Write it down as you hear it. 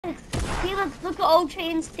Felix, look at Ultra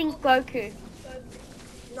Instinct Goku.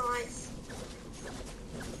 Nice.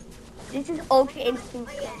 This is Ultra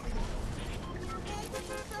Instinct Goku.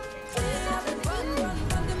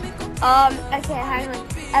 Okay, hang on.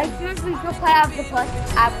 As soon as we drop out of the bus,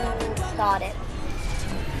 I will start it.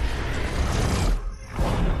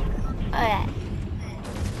 Okay.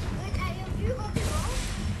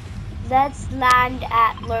 Let's land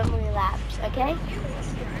at Lonely Labs, okay?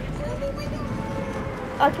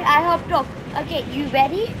 Okay, I hopped off. Okay, you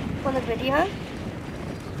ready for the video?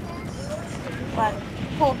 1,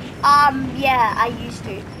 4. Yeah, I used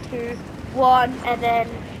to. 2, 1, and then.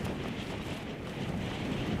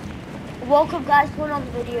 Welcome guys to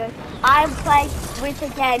another video. I'm playing with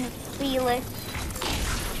again Felix,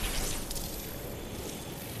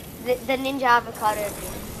 the Ninja Avocado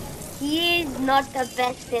dude. He is not the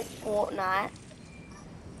best at Fortnite.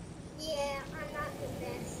 Yeah, I'm not the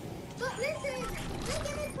best. But listen, we're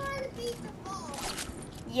gonna try to beat the boss.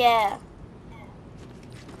 Yeah.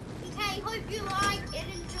 Okay, hope you like and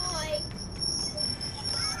enjoy.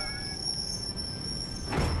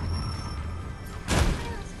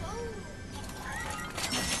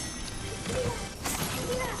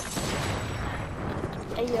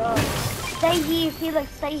 Ayo. Stay here, Felix,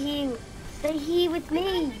 stay here. Stay here with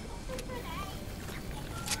me.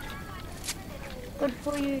 Good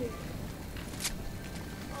for you.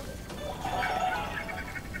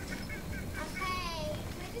 Okay,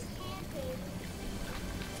 we're just camping.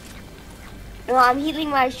 No, I'm healing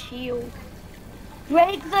my shield.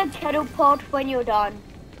 Break the kettle pot when you're done.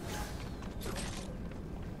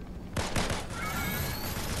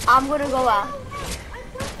 I'm gonna go out.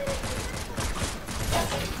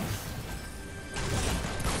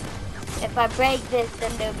 If I break this,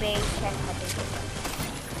 then there'll be 10 copies.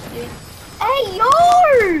 Hey, yo!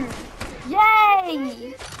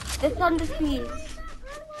 Yay! The thunder trees.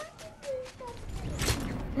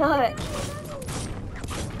 No.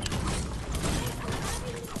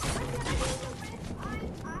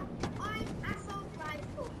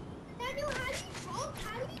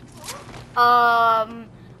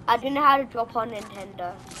 I don't know how to drop on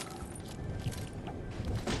Nintendo.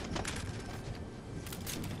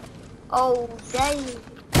 Oh, dang.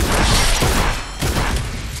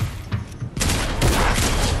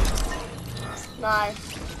 Nice.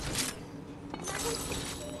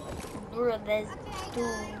 Bro, there's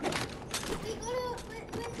two.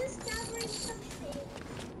 We're discovering some things.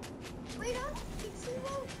 Wait up,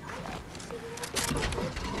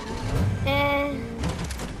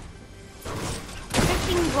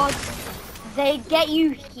 Fishing rods, they get you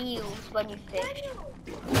heals when you fish.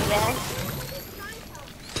 Yeah.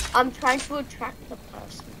 I'm trying to attract the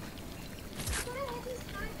person.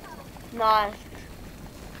 Nice.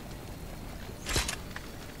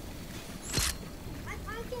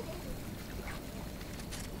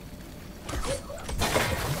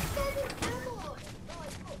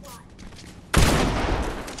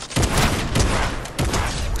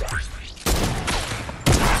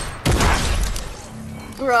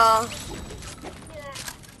 Bruh.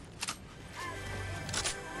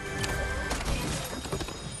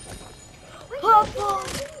 Purple.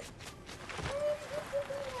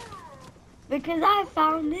 Because I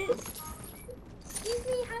found this. Excuse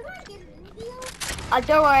me, how do I get in the video?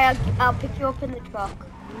 Don't worry, I'll pick you up in the truck.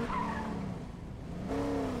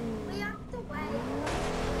 We have to wait.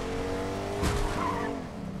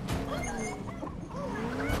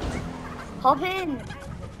 Hop in.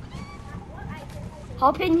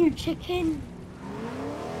 Hop in, you chicken.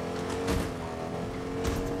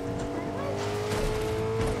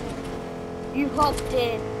 You hopped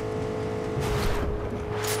in.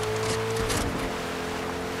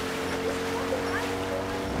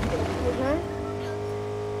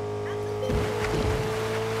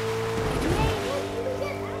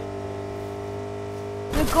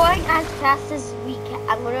 We're going as fast as we can.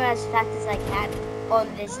 I'm going as fast as I can on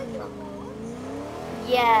this truck.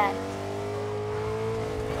 Yeah.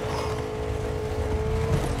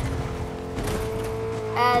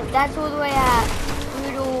 And that's all the way at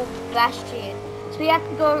Brutal Bastion. So we have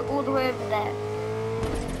to go all the way over there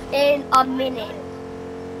in a minute.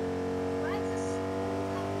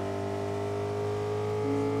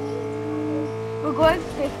 We're going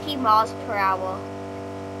 50 miles per hour.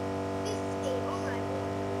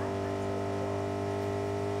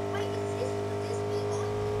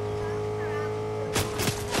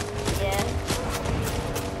 Yeah.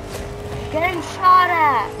 Getting shot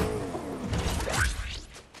at.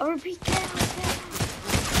 I repeat that.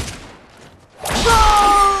 Go!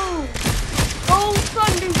 Oh,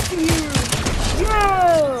 thunder here!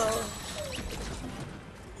 Yeah!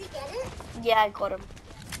 Did you get it? Yeah, I got him.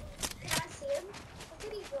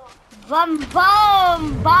 Bum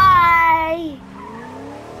bum. Bye.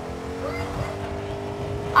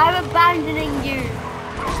 I'm abandoning you.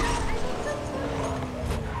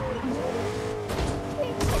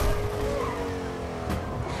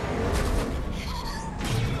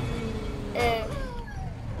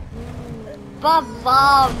 Bum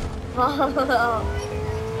bum. Bum.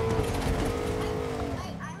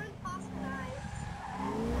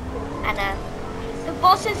 Anna, the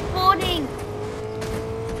boss is spawning.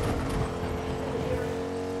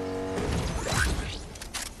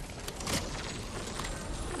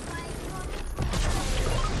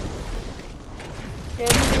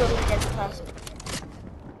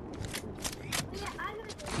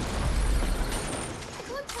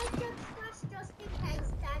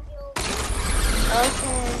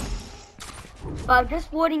 Okay. But I'm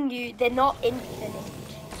just warning you, they're not infinite.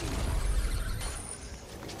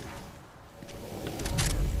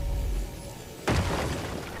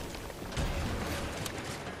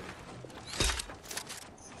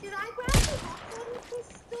 Should I grab the weapon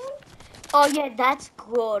pistol? Oh yeah, that's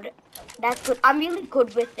good. That's good. I'm really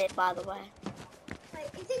good with it, by the way.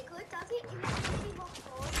 Wait, is it good? Does it instantly lock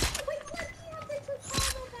on? Wait, what do you have the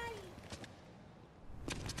tutorial guide?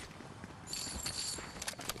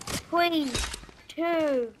 3,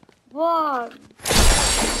 2, 1.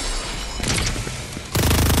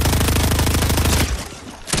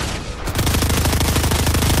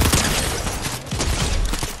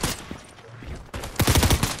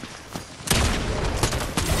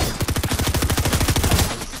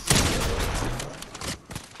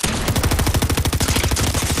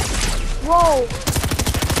 Whoa!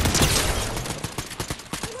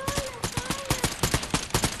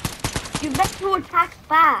 You meant to attack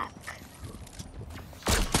back.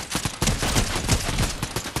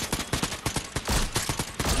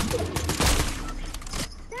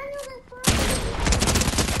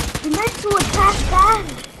 You meant to attack back.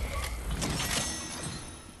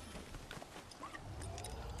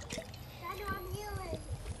 Daniel, I'm healing.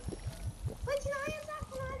 Wait, can I attack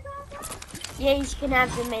when I grab that? Yeah, you can have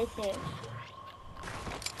the mythic.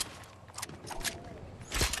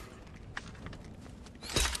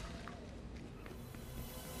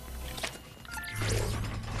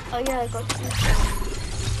 Oh yeah, I got two.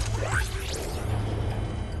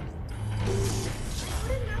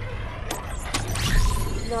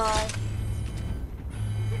 No.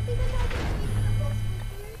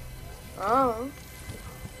 Oh.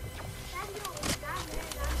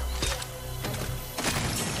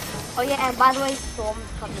 Oh yeah, and by the way,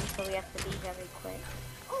 storm's coming, so we have to be very quick.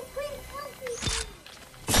 Oh, quick, help me.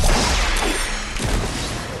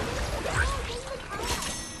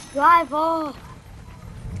 Drive off.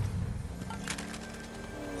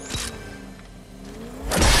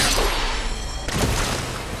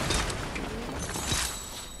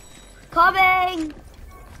 Coming.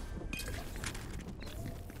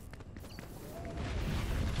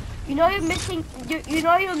 You know you're missing. You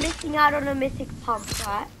know you're missing out on a mythic pump,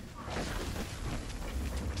 right?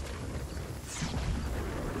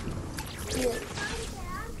 Yeah.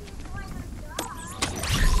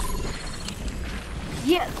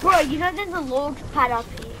 Yeah, bro. You know there's a launch pad up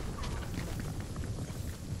here.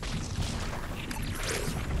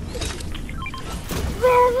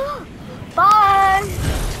 Bye.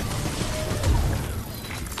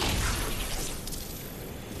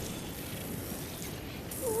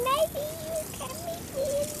 Maybe you can meet me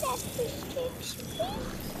in that description.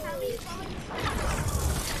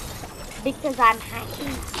 Because I'm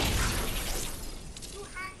hacking. You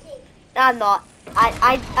hacking. No, I'm not.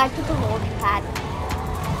 I took a launch pad.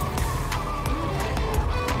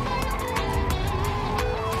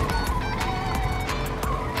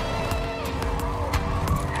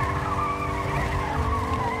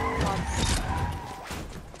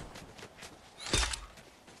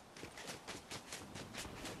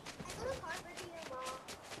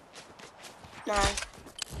 No.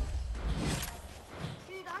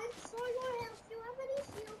 Dude, I'm so low health. Do you have any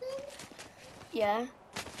shielding? Yeah.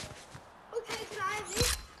 Okay, can I have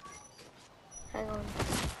it? Hang on.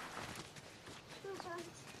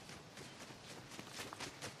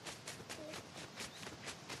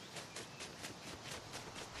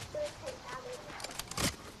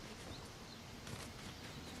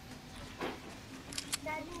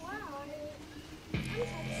 Daniel, where are you? I'm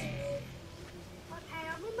texting you. Okay,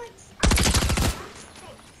 I'm in my...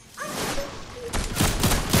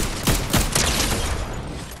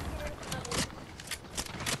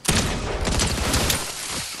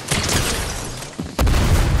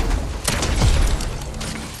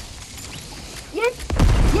 Yes.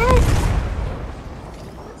 Yes.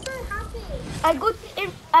 What's so happy?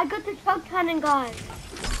 I got the truck cannon, guys.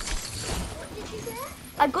 did you get?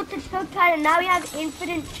 I got the chug pad and now we have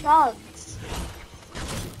infinite chugs.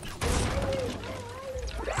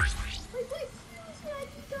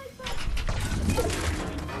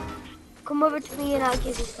 Come over to me and I'll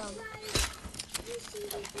give you some.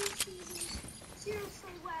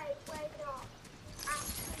 Seriously, wait up.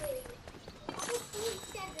 Actually,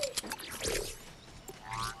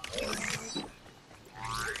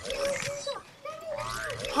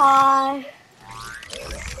 Hi.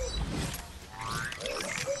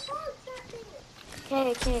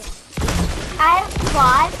 Okay. I have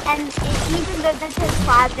 5 and even though that says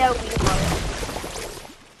 5, they'll reload.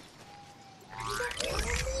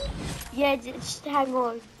 Yeah, just hang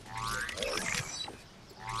on.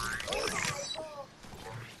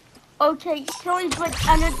 Okay, sorry, but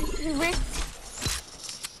I know this is risk.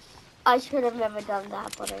 I should have never done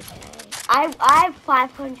that, but okay. I have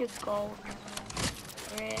 500 gold.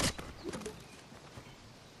 Rip.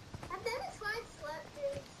 I've never tried slurp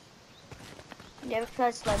juice. Never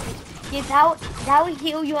tried slurpees. Yeah, that will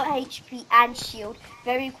heal your HP and shield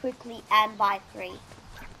very quickly and by 3.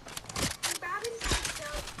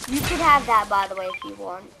 You could have that, by the way, if you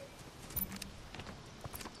want.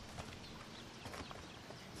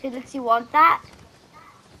 So does you want that?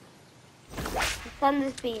 The Thunder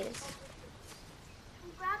Spears.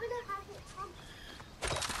 I'm grabbing a habit from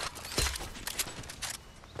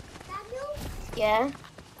Daniel? Yeah?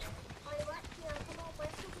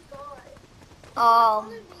 Follow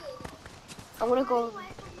me. I'm gonna go.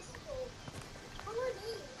 Away from the school. Follow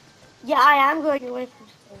me. Yeah, I am going away from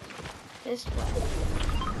school. This way.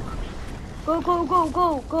 Go. Can you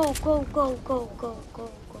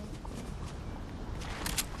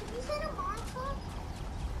set a marker?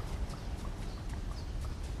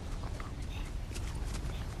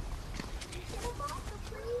 Can you set a marker,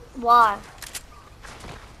 please? Why?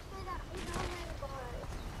 So that we know where to go.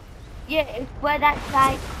 Yeah, it's where that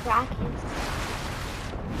guy crack is.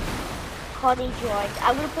 Connie joined.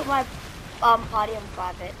 I'm gonna put my party on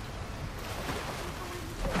private.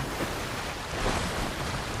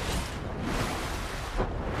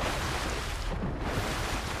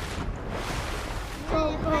 Go.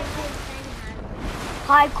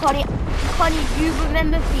 Hi, Connie. Connie, do you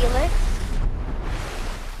remember Felix?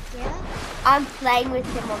 Yeah? I'm playing with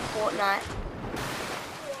him on Fortnite.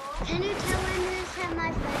 Can you tell him to send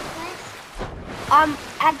my friend place?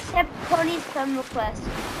 Accept Connie's friend request.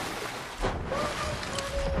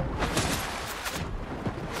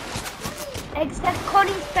 Accept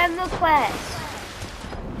Connie's friend request.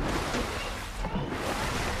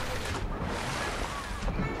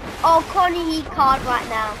 Oh, Connie, he can't right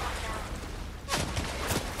now.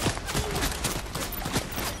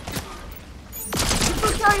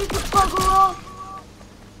 People trying to bugger off.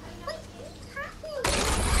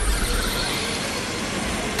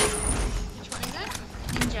 Which one is it?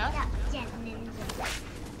 Ninja? Yeah, ninja.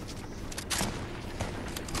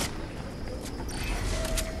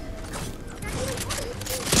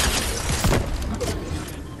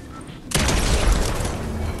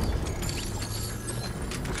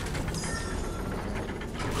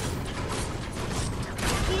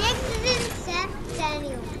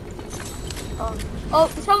 Oh,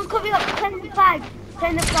 someone's coming up. Send the flag.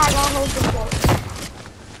 Send the flag. I'll hold the fort.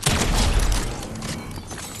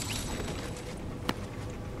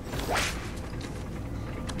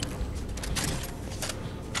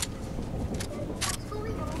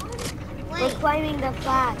 We're claiming the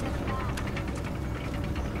flag.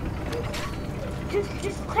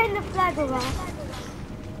 Just claim the flag around.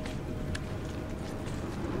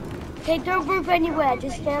 Okay, don't move anywhere.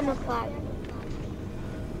 Just stay on the flag.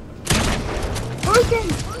 Broken!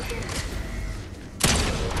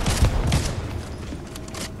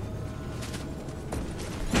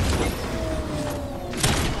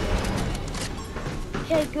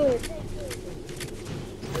 Okay, good.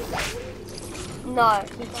 No,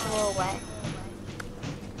 he flew away.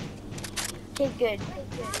 Okay, good.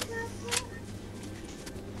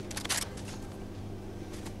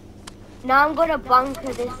 Now I'm gonna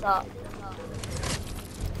bunker this up.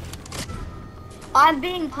 I'm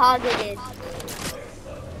being targeted.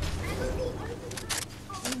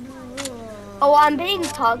 Oh, I'm being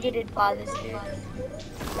targeted by this dude.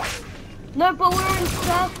 No, but we're in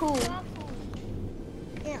circle.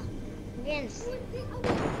 Yeah. Against.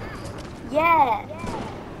 Yeah.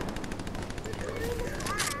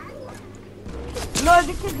 No,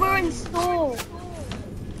 because we're in store.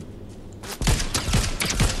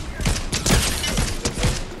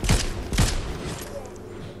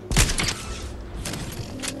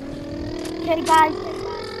 Okay, guys.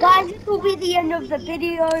 Guys, this will be the end of the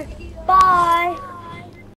video. Bye.